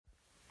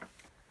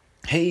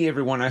Hey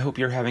everyone, I hope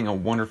you're having a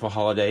wonderful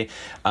holiday.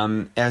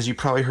 As you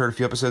probably heard a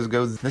few episodes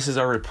ago, this is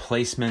our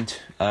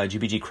replacement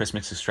GBG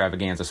Christmas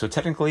extravaganza. So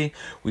technically,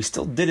 we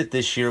still did it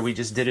this year, we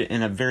just did it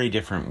in a very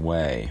different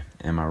way.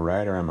 Am I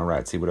right or am I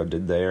right? See what I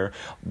did there?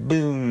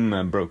 Boom,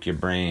 I broke your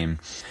brain.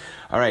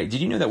 Alright,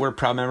 did you know that we're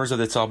proud members of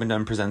the It's All Been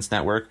Done Presents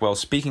Network? Well,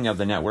 speaking of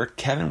the network,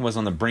 Kevin was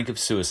on the brink of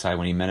suicide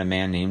when he met a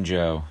man named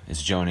Joe.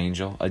 Is Joe an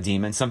angel? A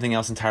demon? Something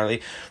else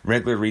entirely?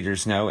 Regular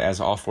readers know, as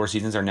all 4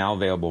 seasons are now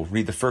available.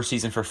 Read the first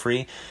season for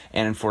free,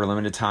 and for a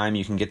limited time,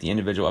 you can get the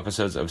individual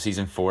episodes of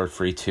Season 4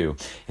 free too.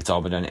 It's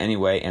all been done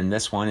anyway, and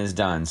this one is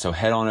done. So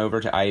head on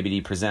over to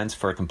IABD Presents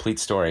for a complete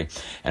story.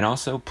 And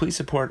also, please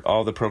support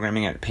all the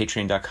programming at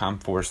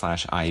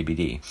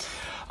patreon.com/IABD.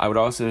 I would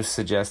also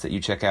suggest that you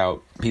check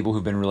out people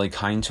who've been really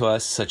kind to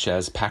us, such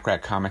as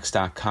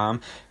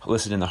packratcomics.com,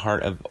 listed in the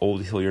heart of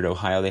Old Hilliard,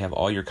 Ohio. They have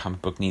all your comic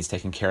book needs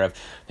taken care of.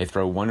 They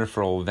throw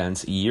wonderful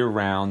events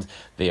year-round.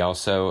 They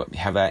also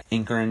have an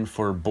anchoring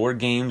for board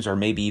games or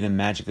maybe even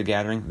Magic the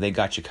Gathering. They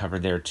got you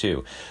covered there,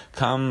 too.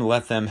 Come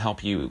let them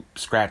help you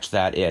scratch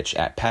that itch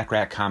at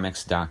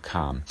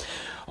packratcomics.com.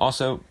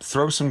 Also,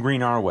 throw some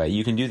green our way.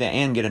 You can do that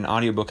and get an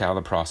audiobook out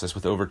of the process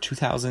with over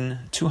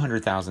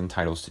 200,000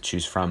 titles to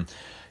choose from.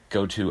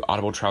 Go to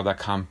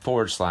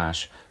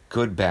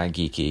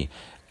audibletrial.com/goodbadgeeky.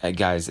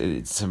 Guys,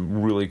 it's a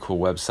really cool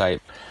website.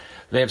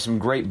 They have some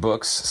great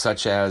books,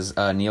 such as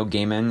Neil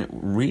Gaiman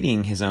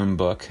reading his own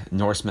book,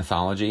 Norse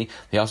Mythology.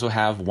 They also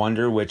have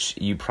Wonder, which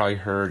you probably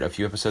heard a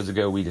few episodes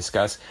ago we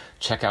discussed.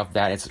 Check out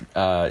that. It's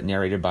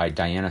narrated by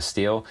Diana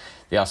Steele.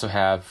 They also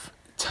have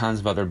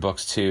tons of other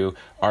books, too.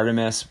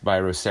 Artemis by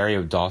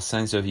Rosario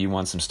Dawson. So if you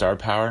want some star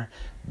power,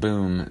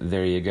 boom,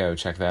 there you go.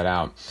 Check that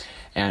out.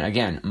 And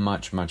again,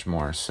 much, much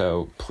more.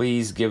 So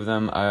please give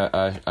them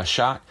a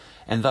shot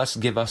and thus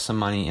give us some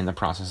money in the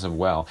process as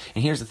well.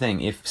 And here's the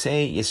thing. If,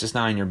 say, it's just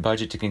not in your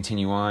budget to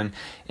continue on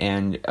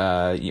and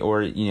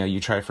or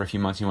you try it for a few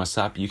months and you want to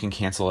stop, you can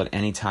cancel at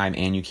any time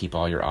and you keep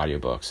all your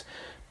audiobooks.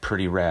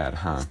 Pretty rad,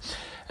 huh?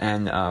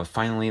 And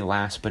finally,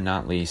 last but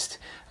not least,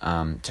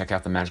 check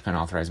out the Magic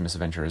Unauthorized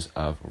Misadventures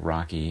of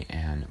Rocky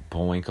and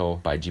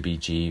Bullwinkle by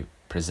GBG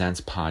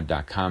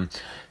PresentsPod.com.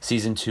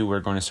 Season 2,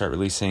 we're going to start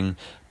releasing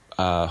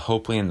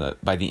hopefully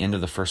by the end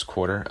of the first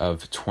quarter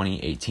of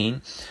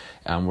 2018.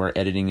 We're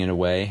editing it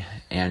away,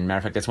 and matter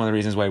of fact, that's one of the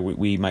reasons why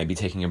we might be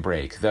taking a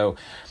break, though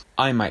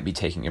I might be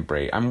taking a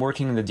break. I'm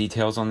working the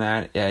details on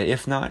that.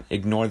 If not,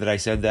 ignore that I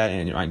said that,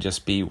 and it might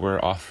just be we're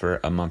off for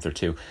a month or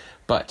two.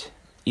 But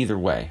either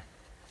way,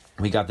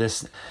 we got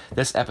this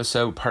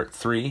episode, part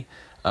 3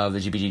 of the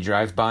GBG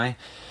Drive-By,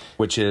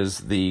 which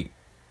is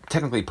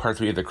technically part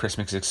 3 of the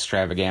Christmas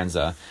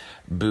extravaganza,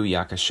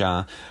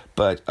 Booyakasha.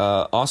 But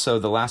also,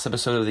 the last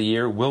episode of the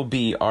year will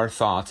be our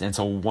thoughts, and it's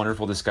a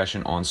wonderful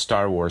discussion on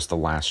Star Wars The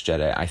Last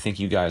Jedi. I think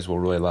you guys will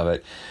really love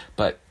it.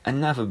 But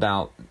enough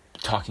about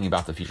talking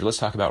about the future. Let's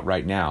talk about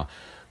right now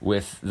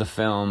with the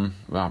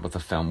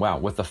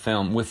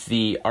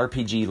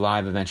RPG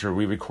live adventure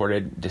we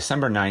recorded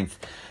December 9th,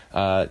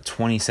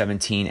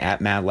 2017 at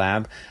Mad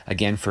Lab.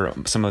 Again, for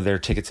some of their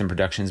tickets and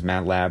productions,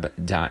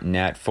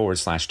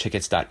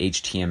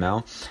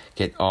 madlab.net/tickets.html.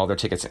 Get all their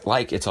tickets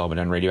like It's All Been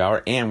Done Radio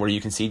Hour, and where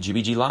you can see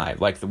GBG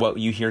Live. Like what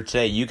you hear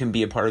today, you can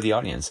be a part of the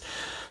audience.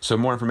 So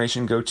more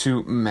information, go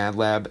to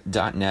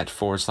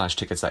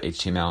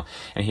madlab.net/tickets.html.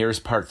 And here's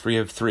part 3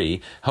 of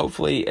 3.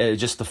 Hopefully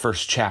just the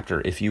first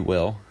chapter, if you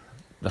will.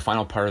 The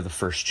final part of the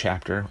first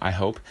chapter, I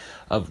hope,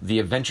 of The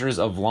Adventures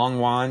of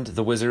Longwand,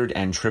 the Wizard,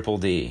 and Triple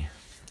D.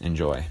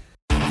 Enjoy.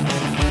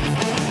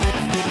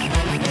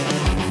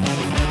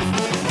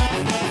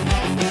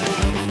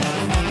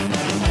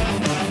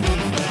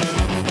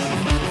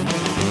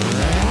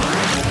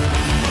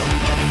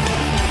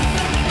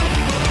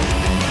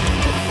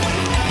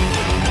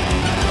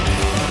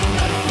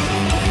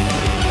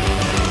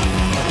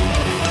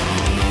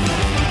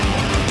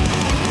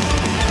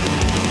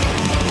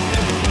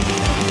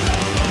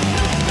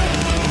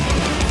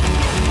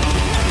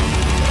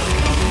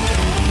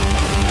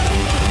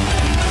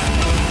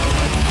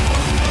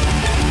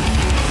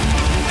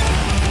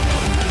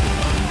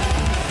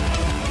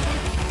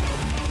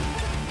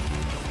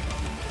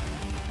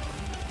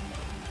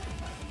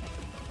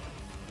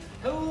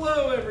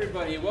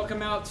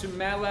 To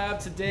Mad Lab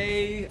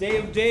today, day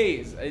of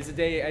days. It's a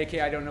day,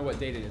 aka I don't know what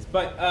date it is,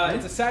 but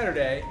it's a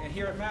Saturday, and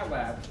here at Mad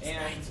Lab,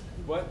 and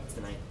what? It's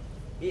the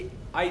 9th.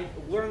 I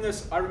learned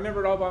this. I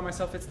remember it all by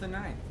myself. It's the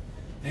 9th.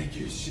 Thank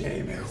you,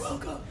 Seamus. You're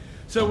welcome.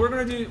 So we're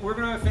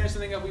gonna finish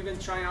something that we've been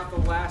trying out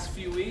the last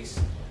few weeks,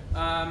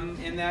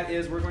 and that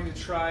is we're going to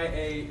try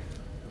a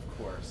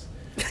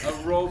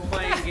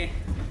role-playing game.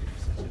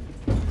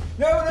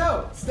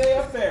 No, stay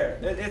up there.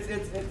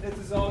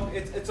 It's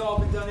all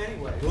been done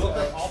anyway. See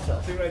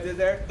what I did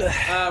there?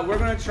 We're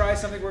gonna try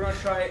something. We're gonna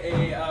try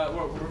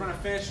we're gonna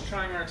finish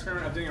trying our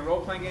experiment of doing a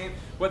role-playing game.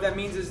 What that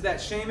means is that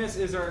Seamus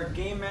is our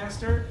game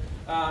master.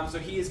 So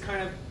he is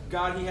kind of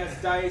God. He has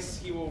dice.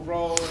 He will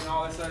roll and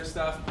all this other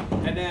stuff.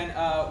 And then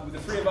the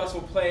 3 of us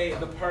will play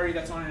the party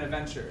that's on an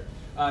adventure.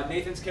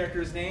 Nathan's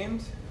character is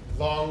named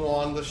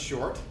Longwand the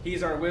Short.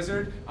 He's our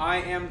wizard. I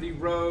am the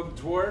rogue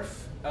dwarf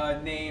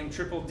named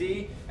Triple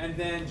D. And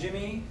then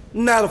Jimmy.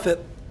 Not a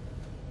fit.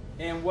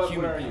 And what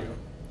are you?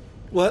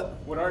 What?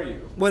 What are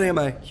you? What am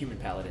I? Human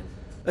paladin.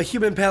 A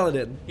human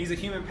paladin. He's a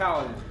human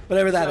paladin.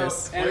 Whatever that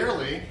is.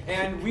 Clearly.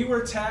 And we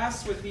were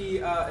tasked with the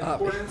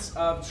importance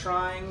of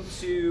trying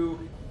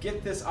to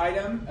get this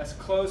item, a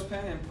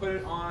clothespin, and put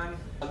it on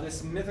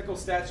this mythical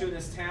statue in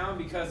this town,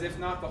 because if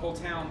not, the whole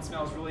town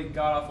smells really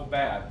god-awful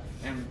bad.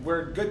 And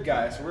we're good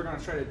guys, so we're going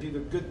to try to do the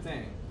good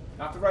thing.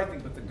 Not the right thing,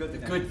 but the good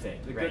thing. The good thing.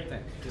 The right. good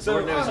thing. Because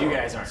Lord knows you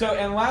guys aren't. So,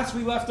 and last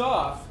we left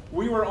off,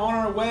 we were on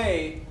our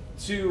way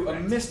to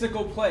Correct. a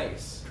mystical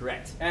place.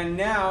 Correct. And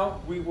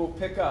now we will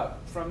pick up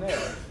from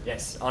there.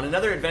 Yes, on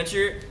another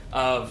adventure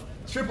of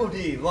Triple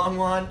D,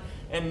 Longwand,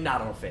 and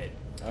Not on Fit.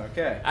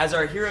 Okay. As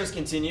our heroes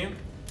continue,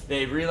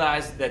 they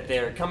realize that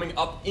they're coming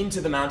up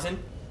into the mountain.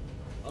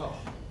 Oh.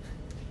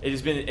 It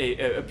has been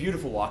a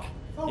beautiful walk,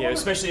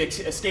 especially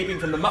escaping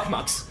from the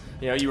muckmucks.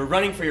 You were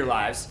running for your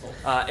lives,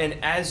 and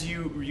as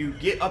you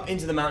get up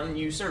into the mountain,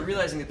 you start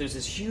realizing that there's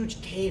this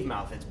huge cave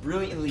mouth that's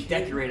brilliantly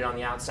decorated on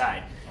the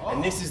outside.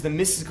 And this is the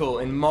mystical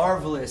and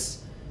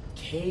marvelous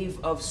Cave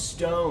of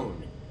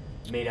Stone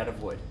made out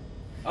of wood.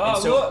 Oh,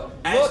 And so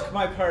look,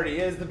 my party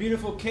is the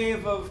beautiful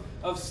cave of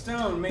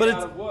stone made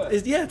out of wood.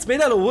 It's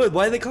made out of wood.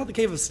 Why do they call it the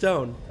Cave of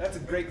Stone? That's a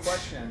great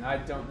question. I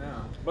don't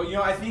know. But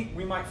I think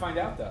we might find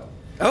out though.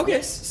 Okay.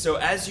 Yes, so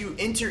as you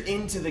enter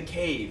into the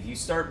cave, you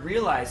start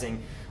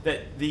realizing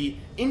that the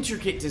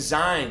intricate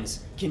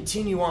designs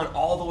continue on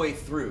all the way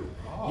through.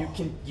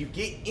 You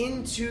get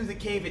into the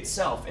cave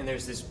itself, and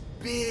there's this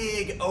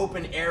big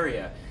open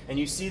area, and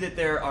you see that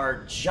there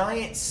are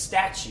giant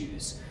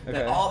statues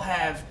that all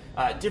have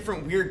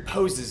different weird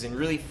poses and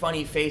really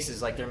funny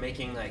faces, like they're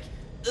making like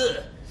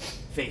ugh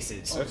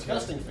faces.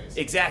 Disgusting face.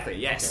 Exactly.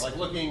 Yes. Okay, like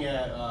looking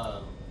at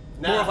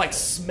More of like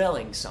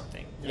smelling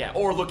something. Yeah.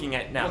 Or looking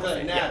at now.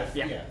 Well, Yeah.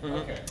 yeah.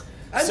 Okay.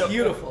 That's So-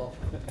 beautiful.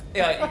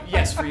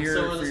 Yes, for your.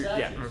 So are the for your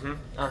yeah.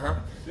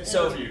 statues.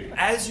 So Beauty.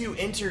 as you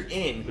enter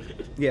in,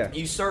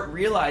 you start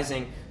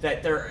realizing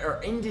that there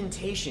are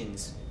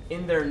indentations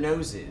in their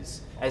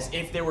noses, as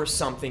if there were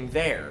something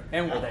there,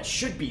 or that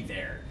should be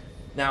there.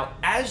 Now,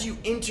 as you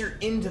enter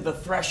into the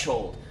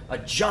threshold, a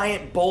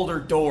giant boulder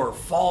door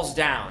falls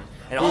down,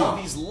 and all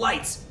of these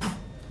lights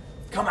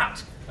come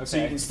out. So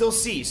you can still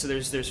see. So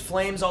there's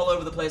flames all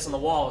over the place on the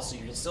walls, so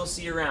you can still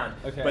see around.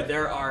 Okay. But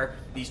there are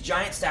these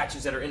giant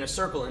statues that are in a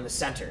circle in the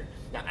center.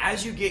 Now,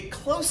 as you get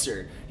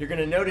closer, you're going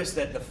to notice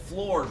that the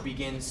floor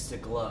begins to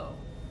glow.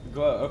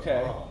 Glow.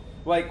 Okay. Oh.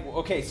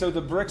 So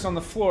the bricks on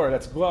the floor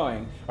that's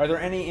glowing. Are there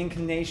any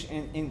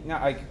inclination,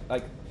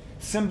 like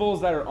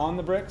symbols that are on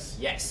the bricks?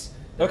 Yes.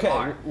 there Okay.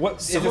 are. What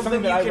is Some it of them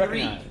something you that I can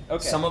recognize? read.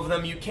 Okay. Some of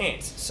them you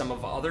can't. Some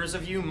of others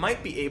of you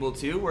might be able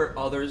to, where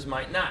others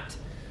might not.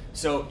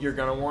 So you're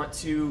gonna want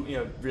to,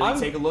 really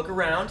take a look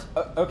around.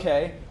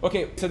 Okay.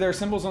 So there are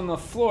symbols on the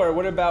floor.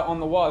 What about on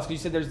the walls? Because you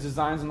said there's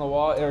designs on the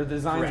wall, or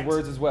designs Correct.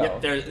 words as well.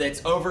 Yep,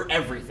 it's over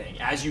everything.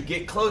 As you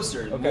get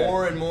closer, Okay.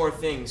 more and more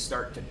things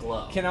start to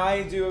glow. Can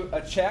I do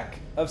a check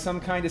of some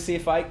kind to see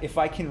if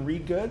I can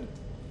read good?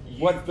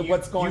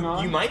 What's going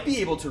on? You might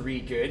be able to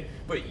read good,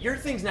 but your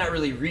thing's not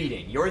really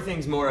reading. Your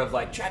thing's more of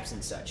like traps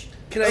and such.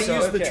 Can I use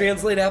the okay.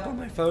 Translate app on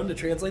my phone to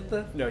translate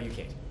the? No, you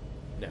can't.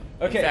 No.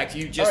 Okay. In fact,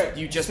 you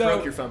just so-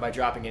 broke your phone by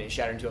dropping it and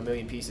shattered into a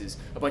million pieces.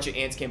 A bunch of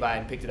ants came by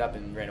and picked it up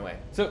and ran away.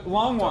 So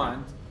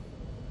Longwand,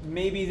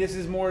 maybe this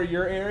is more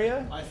your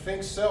area. I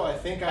think so. I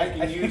think I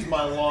can use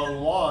my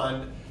long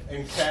wand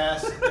and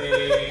cast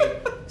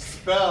a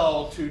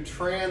spell to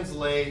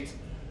translate.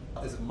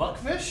 Is it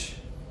muckfish?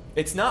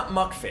 It's not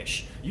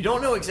muckfish. You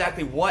don't know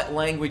exactly what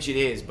language it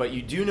is, but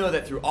you do know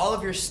that through all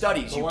of your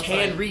studies, So you once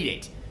can I- read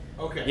it.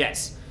 Okay.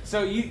 Yes.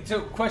 So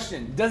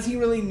question: does he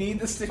really need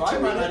the stick So to I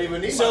might read not it?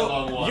 even need my So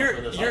long wand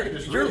for this. I can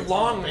just your read it from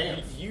long my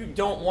pants. you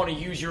don't want to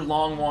use your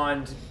long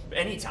wand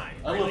anytime.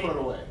 I'm really. gonna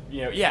put it away.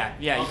 Yeah,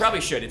 you probably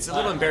should. It's a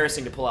little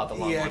embarrassing to pull out the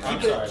long Yeah, wand. I'm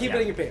keep sorry.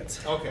 it in your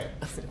pants. Okay.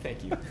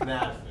 Thank you.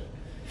 Nah.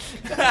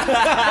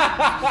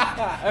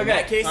 In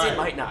that case, All it right.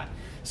 might not.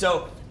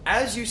 So,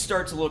 as you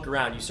start to look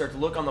around, you start to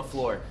look on the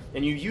floor,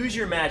 and you use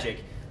your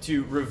magic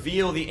to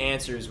reveal the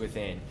answers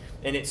within.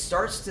 And it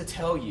starts to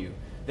tell you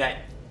that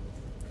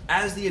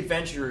as the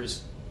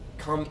adventurers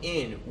come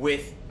in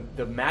with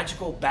the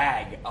magical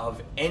bag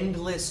of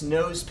endless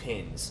nose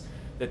pins,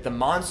 that the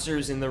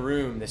monsters in the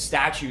room, the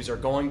statues, are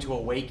going to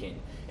awaken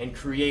and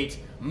create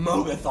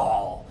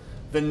Mogathal,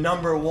 the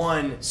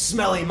 #1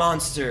 smelly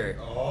monster.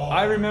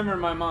 I remember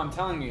my mom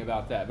telling me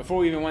about that before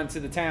we even went to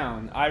the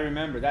town. I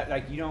remember that,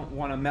 like, you don't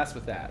want to mess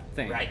with that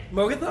thing. Right.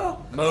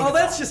 Mogathal? Mogathal. Oh,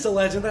 that's just a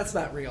legend. That's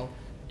not real.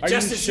 Are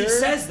Just you as sure? she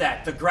says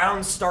that, the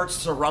ground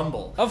starts to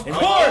rumble. Of And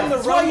course! within the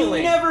That's why you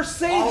rumbling, never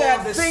say all that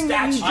of the thing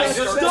that you statues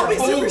just start said. Don't be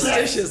to rumble.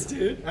 superstitious,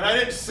 dude. And I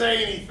didn't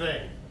say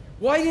anything.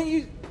 Why didn't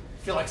you?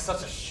 I feel like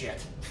such a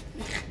shit.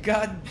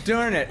 God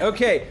darn it.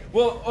 Okay.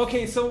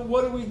 So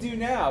what do we do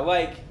now?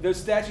 Like, those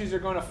statues are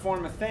going to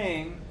form a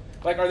thing.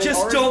 Like, are they Just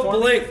already don't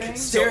forming blink. a thing?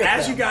 So Stare at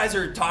as them. you guys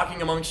are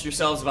talking amongst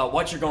yourselves about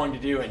what you're going to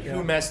do and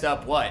who messed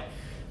up what,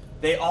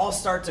 they all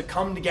start to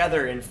come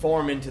together and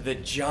form into the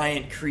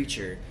giant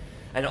creature.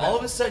 And all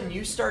of a sudden,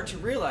 you start to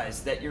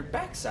realize that your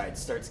backside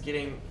starts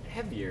getting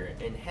heavier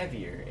and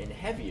heavier and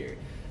heavier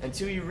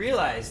until you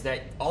realize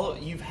that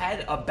you've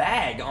had a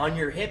bag on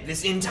your hip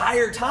this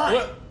entire time.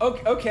 Well,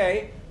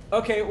 okay.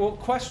 Well,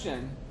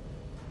 question: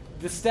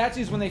 the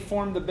statues, when they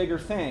form the bigger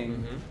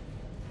thing,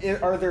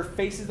 are there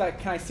faces?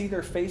 Can I see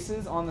their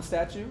faces on the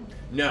statue?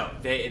 No,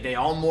 they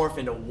all morph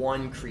into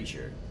one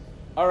creature.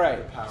 All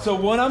right. So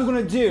what I'm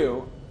gonna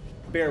do?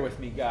 Bear with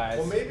me, guys.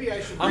 Well, maybe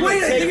I should.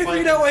 Wait, I think if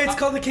you know why it's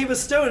called the Cave of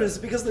Stone is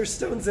because there's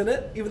stones in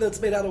it, even though it's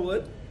made out of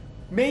wood.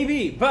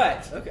 Maybe,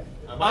 but Okay.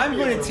 I'm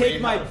going to take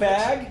my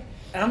bag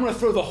and I'm going to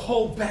throw the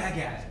whole bag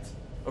at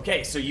it.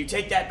 Okay, so you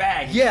take that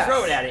bag, you Yes.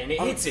 throw it at it, and it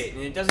hits it,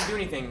 and it doesn't do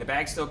anything. The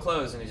bag's still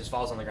closed, and it just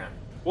falls on the ground.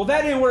 Well,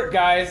 that didn't work,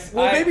 guys.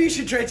 Well, maybe you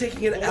should try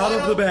taking it out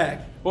of the bag.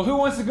 Well, who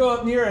wants to go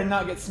up near and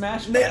not get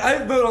smashed? By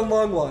I vote on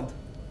Longwand.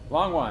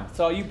 Longwand. It's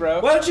all you,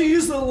 bro. Why don't you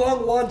use the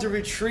Longwand to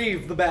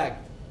retrieve the bag?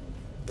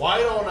 Why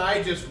don't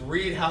I just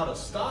read how to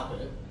stop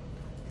it?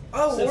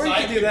 Oh, Since or you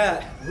I can do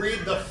that. Read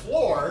the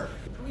floor.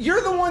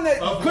 You're the one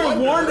that Of could have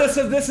wonder. warned us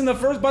of this in the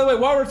first. By the way,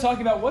 while we're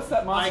talking about what's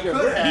that monster,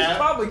 could he's have.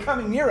 probably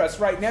coming near us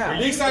right now.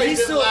 You guys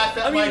didn't laugh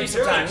at I'm my giving you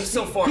some time. jokes. He's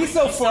still forming. He's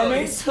still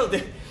forming? He's still,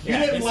 You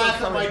didn't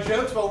laugh at my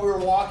jokes while we were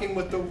walking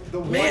with the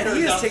Man, wonders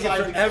he is taking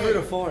outside the forever cave.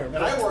 to form.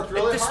 And I worked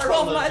really There's hard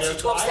 12 on those it's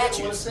jokes. 12 I didn't want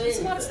to statues. say It's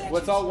not a anything. statue.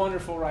 What's all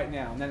wonderful right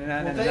now? Na, na,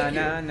 na, Well, na, thank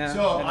na, you. na,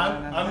 So na,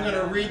 I'm na, going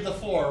to na. read the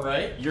floor,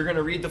 right? You're going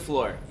to read the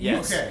floor.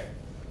 Yes. Okay.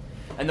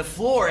 And the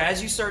floor,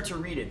 as you start to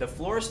read it, the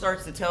floor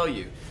starts to tell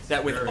you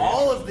that with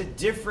all of the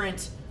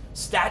different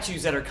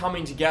statues that are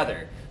coming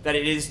together, that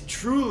it is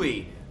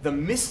truly the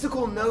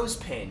mystical nose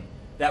pin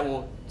that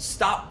will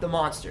stop the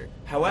monster.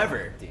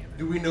 However,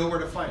 Do we know where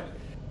to find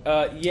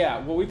it? Yeah.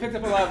 Well, we picked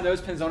up a lot of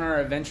nose pins on our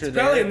adventure It's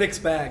there. probably in Nick's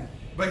bag.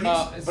 But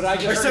But I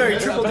just, sorry,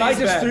 Triple but I D's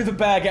just bag. threw the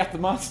bag at the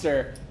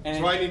monster. And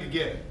So I need to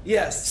get it.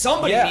 Yes.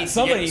 somebody Yeah, needs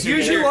somebody to get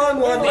needs to either get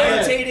it. Longwand,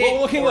 levitate it,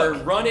 well, okay, or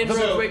look. run in real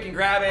So, quick and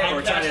grab it, I'll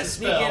or try cast to a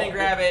sneak in spell. and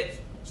grab it.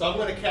 So I'm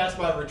going to cast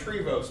my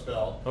Retrievo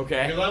spell.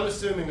 Okay. Because I'm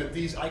assuming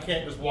that I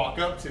can't just walk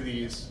up to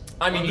these.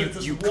 I mean, There's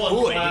this you one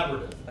could.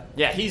 collaborative.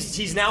 Yeah,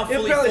 he's now He'll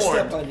fully probably formed,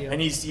 step on you.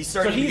 and he's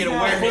starting So to he's get now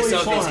awareness fully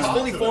of this. He's formed.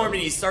 fully formed,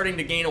 and he's starting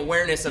to gain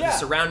awareness of the Yeah.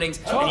 surroundings,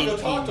 Talk and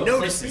to he him.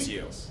 notices Speak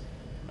you. to us.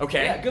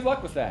 Okay. yeah, good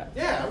luck with that.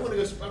 Yeah, I'm going to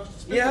go speak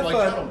Yeah, have like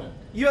fun. gentlemen.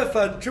 You have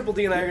fun. Triple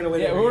D and I are going to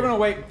wait. Yeah, over we're here. gonna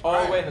wait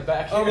all the way in the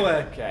back. All the here.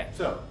 way. Okay.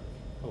 So,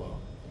 hello.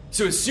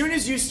 So as soon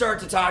as you start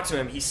to talk to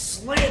him, he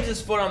slams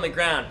his foot on the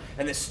ground,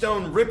 and the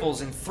stone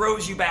ripples and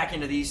throws you back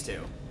into these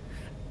two.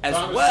 As So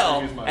I'm just well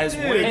gonna use my- as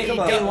Dude, when he come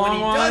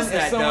on. does If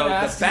that, someone though, the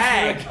asks you for a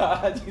bag,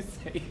 God, you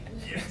say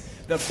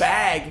the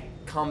bag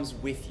comes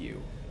with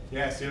you.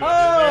 Yeah, see what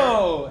I did there?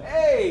 Oh,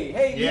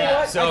 hey, you know Yeah,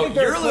 what? I So think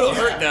they're you're a little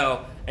close. hurt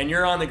though, and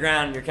you're on the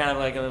ground. And you're kind of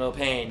like in a little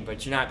pain,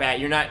 but you're not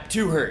bad. You're not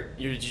too hurt.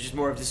 You're just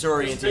more of Just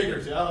disoriented.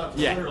 figures. I don't have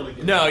to Yeah. literally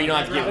get No, it. you don't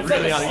have to get It's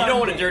really like a on it. You stun don't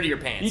want to damage. dirty your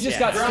pants. You just yeah.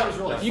 got Ground stun. is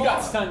really You got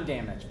far. stun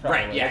damage, probably.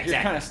 Right, yeah, Like, You're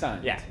exactly. kind of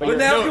stunned. Yeah. But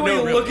now No- can we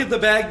no real look good. at the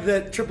bag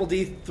that Triple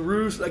D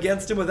threw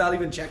against him without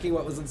even checking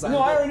what was inside? No,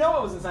 of I it? already know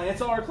what was inside.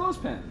 It's all our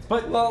clothespins.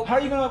 But Well- how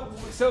are you gonna?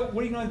 So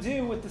what are you gonna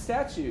do with the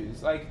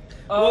statues? Like,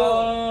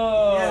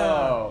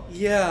 Well,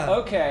 yeah.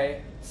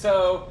 Okay,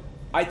 so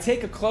I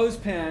take a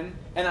clothespin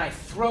and I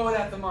throw it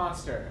at the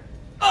monster.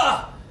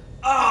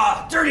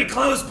 Dirty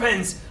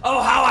clothespins!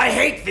 Oh, how I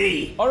hate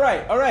thee! All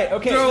right,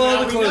 okay. Throw so all Now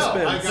the we know.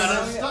 clothespins. I got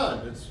So it now-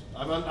 stunned.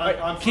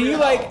 I'm can free you to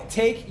like help.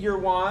 take your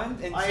wand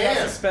and I cast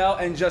am. a spell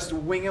and just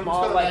wing them I'm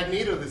all just like? gonna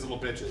magneto these little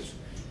bitches.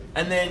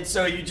 And then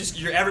so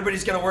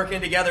everybody's gonna work in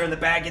together, and the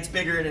bag gets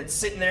bigger, and it's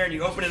sitting there, and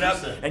you open it up,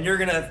 Interesting. and you're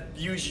gonna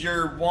use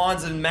your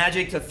wands and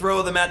magic to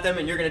throw them at them,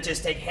 and you're gonna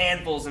just take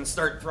handfuls and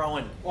start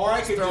throwing. Or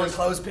I could throwing just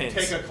clothespins.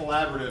 take a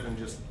collaborative and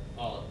just.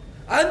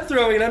 I'm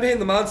throwing. I'm hitting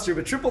the monster,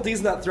 but Triple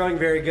D's not throwing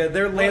very good.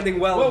 They're landing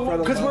well in front of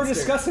the because we're monster.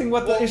 discussing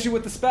what the Well- issue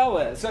with the spell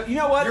is. So you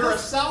know what? You're a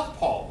Let's-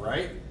 southpaw,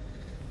 right?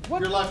 What?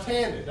 You're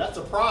left-handed. That's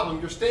a problem.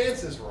 Your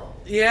stance is wrong.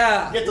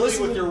 Yeah. You get to lead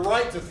listen with your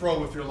right to throw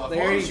with your left. There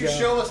Why don't you you go.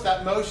 show us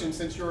that motion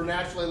since you're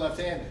naturally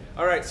left-handed?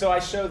 All right, so I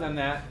show them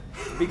that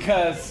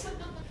because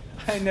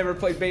I never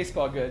played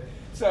baseball good.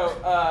 So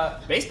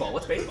Baseball?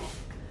 What's baseball?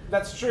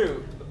 that's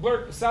true.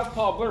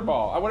 Southpaw blur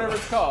ball, or whatever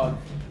it's called.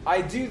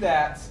 I do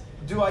that.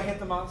 Do I hit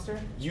the monster?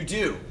 You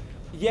do.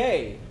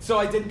 Yay! So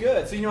I did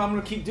good. So you know I'm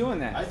gonna keep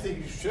doing I that. think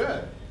you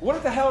should.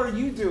 What the hell are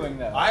you doing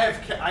though?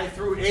 I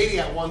threw 80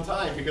 at one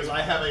time because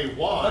I have a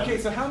wand. Okay,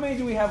 so how many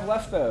do we have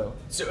left though?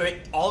 So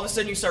all of a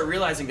sudden you start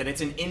realizing that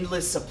it's an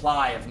endless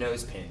supply of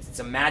nose pins. It's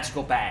a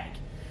magical bag.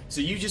 So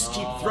you just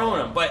keep throwing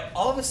them. But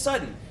all of a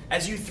sudden,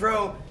 as you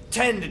throw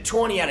 10 to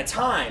 20 at a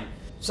time,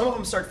 some of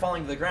them start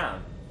falling to the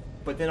ground.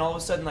 But then all of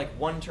a sudden, like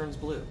one turns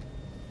blue,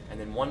 and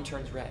then one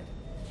turns red,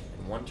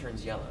 and one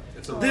turns yellow.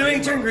 It's a Did they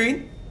rainbow. turn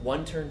green?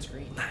 One turns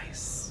green.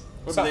 Nice.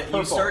 What So about that you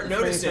purple? start Is there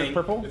any noticing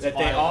purple? It's that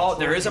they violet. all It's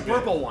there is a not too bad.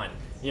 purple one.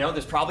 You know,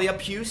 there's probably a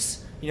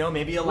puce. You know,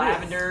 maybe a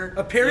lavender,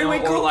 A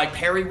periwinkle? or like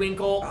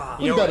periwinkle.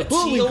 You know, What a about a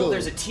teal. bullwinkle?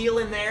 There's a teal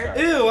in there.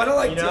 Ew, I don't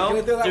like You teal. know, Can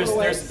I throw that there's one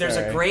away? there's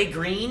a Sorry. gray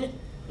green.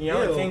 You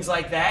know, and Ew. things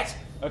like that.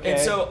 Okay.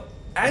 And so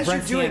As you're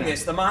Brent doing Sienna.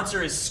 this, the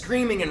monster is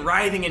screaming and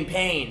writhing in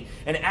pain.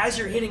 And as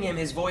you're hitting him,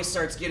 his voice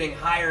starts getting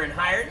higher and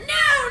higher.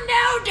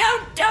 No,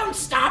 don't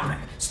stop.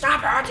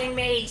 Stop hurting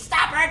me.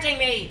 Stop hurting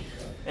me.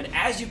 And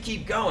as you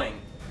keep going,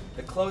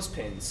 the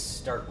clothespins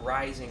start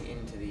rising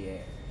into the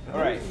air. All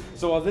right.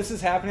 So while this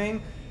is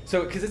happening,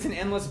 because it's an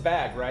endless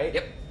bag, right?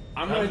 Yep.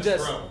 I'm gonna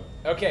just.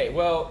 Okay.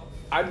 Well,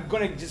 I'm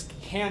gonna just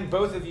hand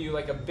both of you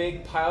like a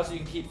big pile so you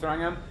can keep throwing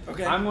them.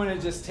 Okay. I'm gonna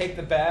just take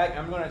the bag.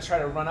 I'm gonna try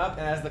to run up,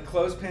 and as the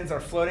clothespins are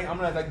floating, I'm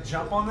gonna like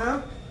jump on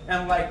them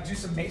and like do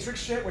some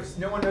Matrix shit, which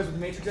no one knows what the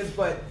Matrix is,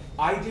 but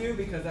I do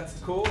because that's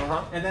cool.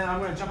 Uh-huh. And then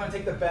I'm gonna jump and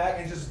take the bag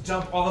and just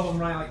dump all of them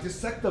right, like just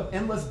set the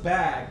endless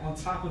bag on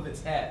top of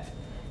its head,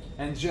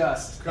 and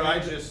just. Could I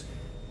just?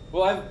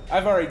 Well,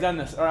 I've already done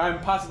this, or I'm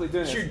possibly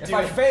doing this. If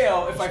I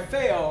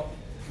fail,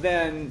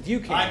 then you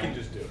can. I can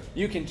just do it.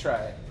 You can try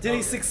it. Did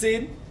he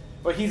succeed?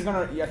 But he's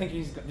gonna. I think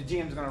the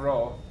GM's gonna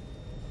roll.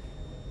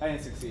 I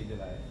didn't succeed, did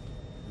I?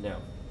 No.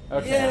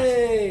 Okay.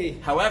 Yay!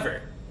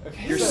 However,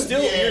 Okay. you're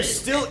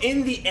still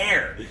in the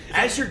air.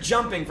 As you're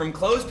jumping from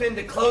clothespin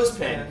to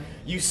clothespin,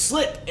 you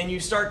slip and you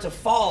start to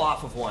fall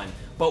off of one.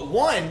 But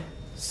one,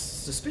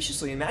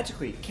 suspiciously and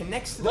magically,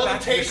 connects to the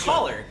back of your Levitation.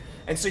 collar.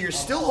 And so you're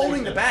still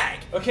holding the bag.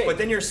 Okay. But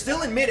then you're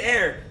still in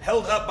midair,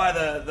 held up by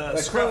the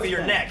scruff of your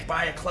clothespin. neck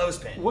by a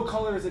clothespin. What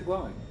color is it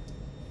glowing?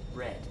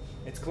 Red.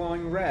 It's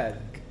glowing red.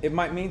 It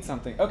might mean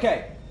something.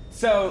 Okay,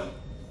 so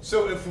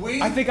if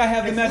we, I think I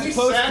have the if magic we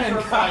clothespin,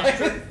 sacrifice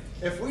guys.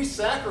 If we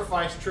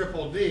sacrifice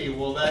Triple D,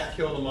 will that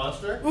kill the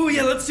monster? Ooh,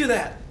 yeah, let's do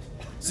that.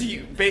 So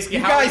you basically,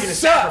 You how are you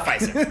guys going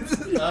to suck.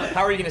 sacrifice him?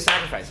 How are you going to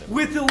sacrifice him?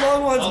 With the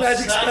Longwand's I'll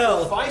magic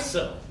spell. sacrifice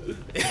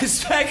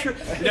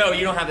him. No,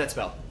 you don't have that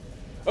spell.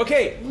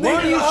 Okay, why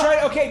don't you Leave it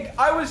try? Okay,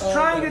 I was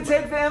trying to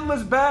take the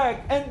endless bag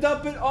and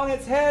dump it on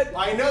its head.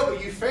 I know,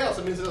 but you fail,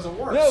 so it means it doesn't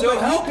work. No, So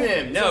but help you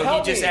can- him. so No, he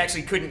help just me.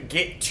 actually couldn't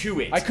get to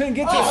it. I couldn't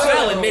get He to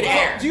fell it. in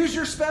midair. Use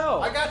your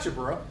spell. I got you,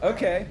 bro.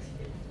 Okay,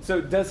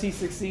 so does he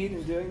succeed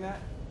in doing that?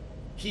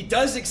 He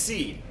does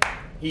succeed.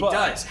 He But-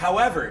 does.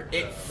 However,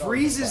 it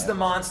freezes the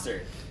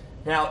monster.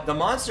 Now, the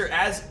monster,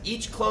 as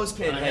each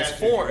clothespin I has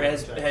got you. formed,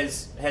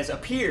 has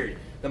appeared,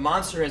 the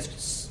monster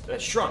has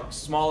shrunk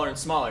smaller and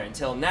smaller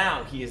until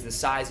now he is the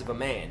size of a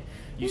man.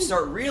 You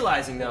start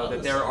realizing though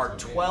that there are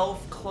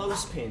 12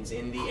 clothespins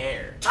in the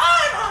air. Time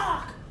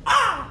Hawk!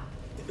 Ah!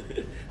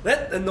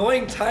 That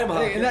annoying time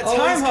hawk. Hey, and that always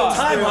time hawk. comes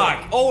Time through.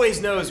 Hawk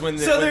always knows when.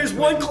 So there's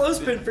one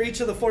clothespin for each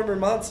of the former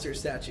monster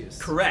statues.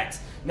 Correct.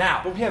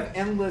 Now, But we have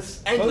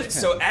endless. endless.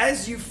 So clothespins.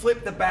 as you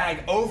flip the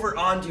bag over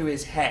onto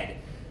his head,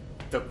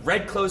 the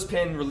red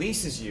clothespin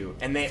releases you,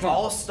 and they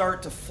all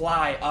start to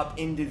fly up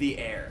into the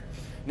air.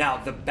 Now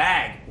the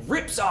bag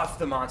rips off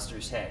the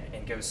monster's head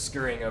and goes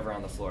scurrying over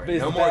on the floor. But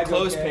is No the more bag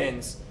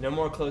clothespins. No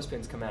more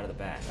clothespins come out of the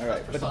bag. All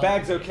right, but the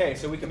bag's okay,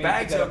 so we can maybe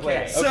bag's put that up okay.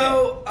 later.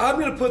 So I'm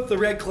gonna put the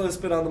red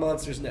clothespin on the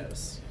monster's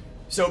nose.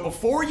 So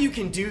before you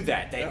can do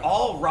that, they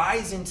all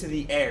rise into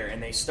the air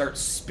and they start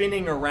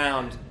spinning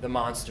around the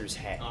monster's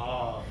head.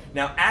 Oh.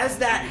 Now, as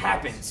that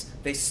happens,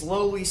 they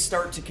slowly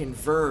start to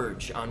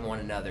converge on one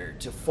another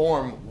to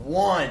form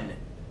one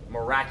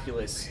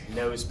miraculous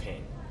nose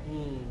pin.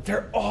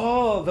 They're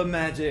all the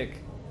magic.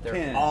 They're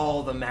pin.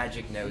 all the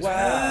magic nose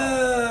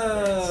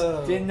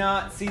Oh. Did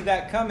not see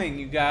that coming,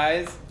 you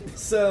guys.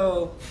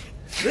 So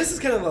this is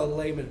kind of a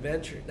lame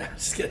adventure. No, I'm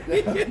just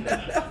kidding.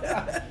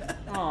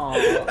 Aw,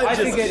 I'm I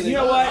just think it. kidding. You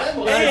know what? I'm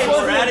It lame. was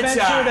We're an out of adventure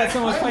time. that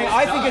someone's I playing. I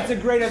almost think died. it's a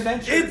great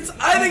adventure.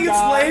 I think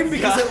it's lame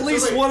because at So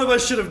least wait. one of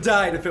us should have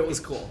died if it was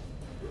cool.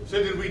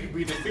 So did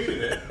we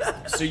defeated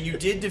it? So you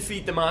did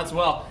defeat the monster.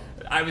 Well,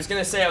 I was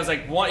gonna say, I was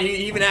like,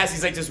 he even asked,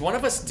 he's like, does one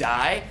of us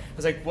die? I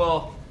was like,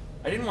 well,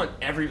 I didn't want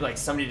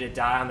somebody to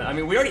die on the. I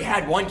mean, we already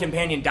had one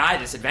companion die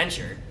this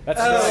adventure. That's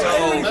Oh, right.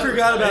 I really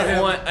forgot about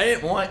him. I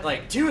didn't want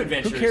like two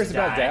adventurers. Who cares to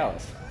about die.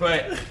 Dallas?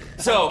 But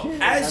so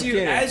kidding, as I'm you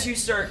kidding. as you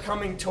start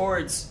coming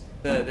towards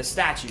the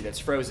statue that's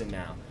frozen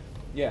now,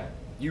 Yeah.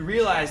 you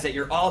realize that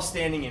you're all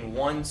standing in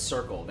one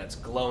circle that's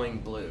glowing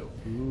blue,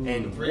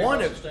 and Three one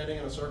of of us standing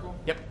in a circle?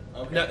 yep,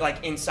 Okay. no,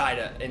 like inside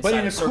But in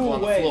a a circle cool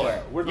on the way, floor.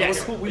 though. We're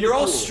Yes, cool- we're you're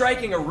all cool.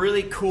 striking a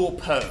really cool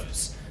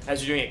pose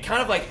as you're doing it,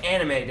 kind of like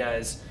anime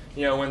does.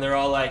 You know, when they're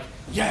all like,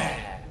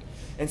 yeah.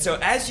 And so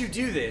as you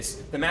do this,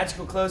 the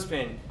magical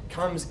clothespin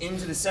comes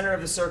into the center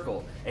of the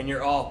circle, and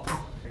you're all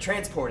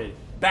transported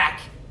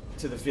back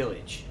to the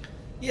village.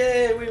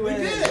 Yay, we win.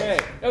 did it. Hey.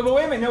 Oh, but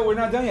wait a minute. No, we're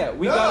not done yet.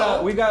 We No.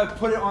 gotta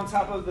put it on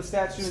top of the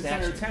statue in the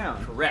center of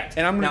town. Correct.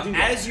 And I'm gonna now, do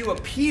that. as you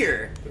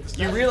appear, the you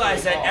statue's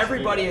realize pretty that tall,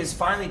 everybody so you- has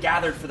finally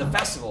gathered for the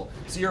festival.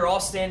 So you're all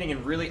standing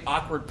in really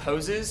awkward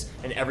poses,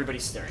 and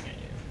everybody's staring at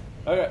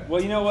you. Okay.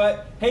 Well, you know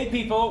what? Hey,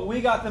 people, we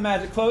got the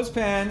magic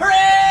clothespin.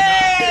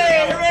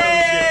 Hooray!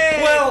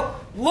 Hooray! Well,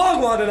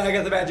 Longwand and I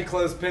got the magic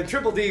clothespin.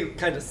 Triple D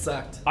kind of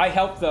sucked. I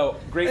helped though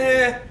greatly,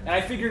 Eh. and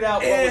I figured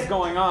out what was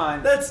going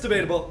on. That's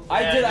debatable.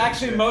 I Yeah, did you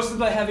actually did. most of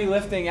the heavy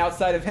lifting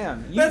outside of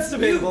him. That's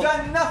debatable. You've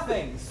done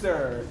nothing,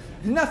 sir.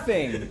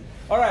 Nothing.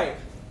 All right.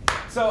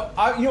 So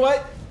you know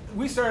what?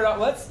 we started out.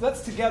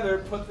 Let's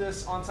together put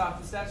this on top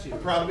of the statue. I'm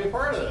proud to be a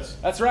part of this.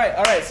 That's right.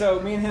 All right. So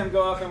me and him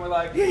go up and we're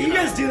like, Yeah, you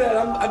guys do that.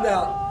 I'm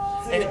down.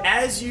 And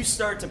as you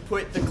start to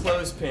put the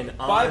clothespin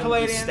on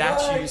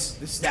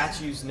the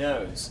statue's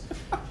nose,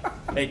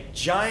 a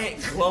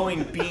giant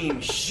glowing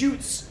beam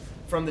shoots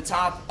from the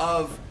top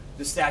of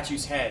the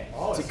statue's head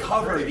to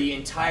cover the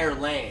entire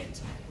land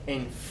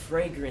in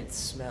fragrant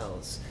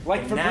smells.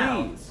 Like And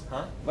Febreze.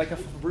 Huh? like a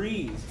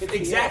Febreze.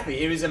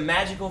 Exactly. It was a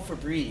magical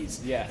Febreze.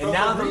 Yeah. And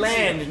now the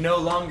land no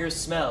longer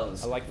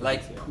smells I like Febreze,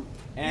 like yeah. poop.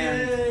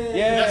 And Yay. yay.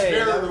 That's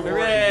very rewarding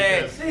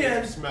Hooray. because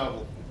it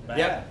smelled bad.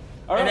 Yep.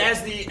 All right.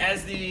 And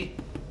as the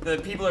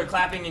people are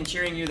clapping and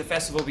cheering you, the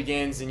festival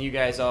begins, and you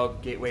guys all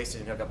get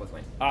wasted and hook up with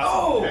Wayne.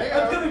 Oh, Hey,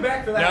 I'm coming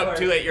back for that Nope, part.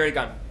 too late. You're already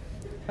gone.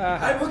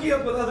 I'm hooking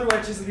up with other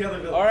wenches in the other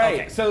village. All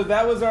right. Okay. So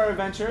that was our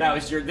adventure. That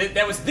was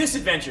that was this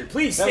adventure.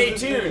 Please That stay was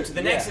this tuned adventure, to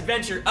the next yeah.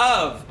 adventure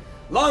of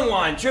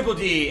Longwand, Triple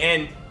D,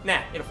 and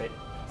it'll fit.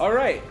 All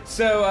right.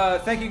 So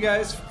thank you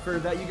guys for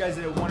that. You guys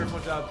did a wonderful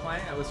job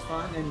playing. That was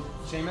fun. And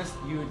Seamus,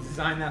 you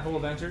designed that whole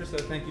adventure. So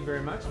thank you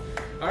very much.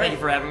 All right. Thank you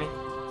for having me.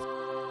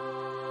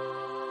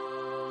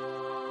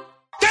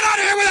 Get out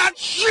of here without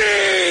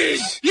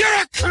cheese! You're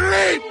a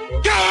creep!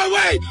 Go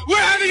away! We're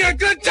having a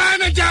good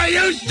time until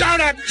you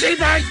showed up,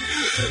 cheapers!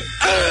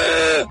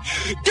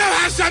 Go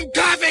have some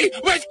coffee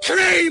with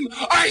cream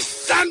or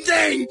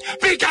something!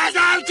 Because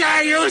I'll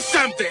tell you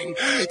something!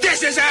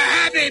 This is a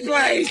happy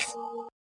place!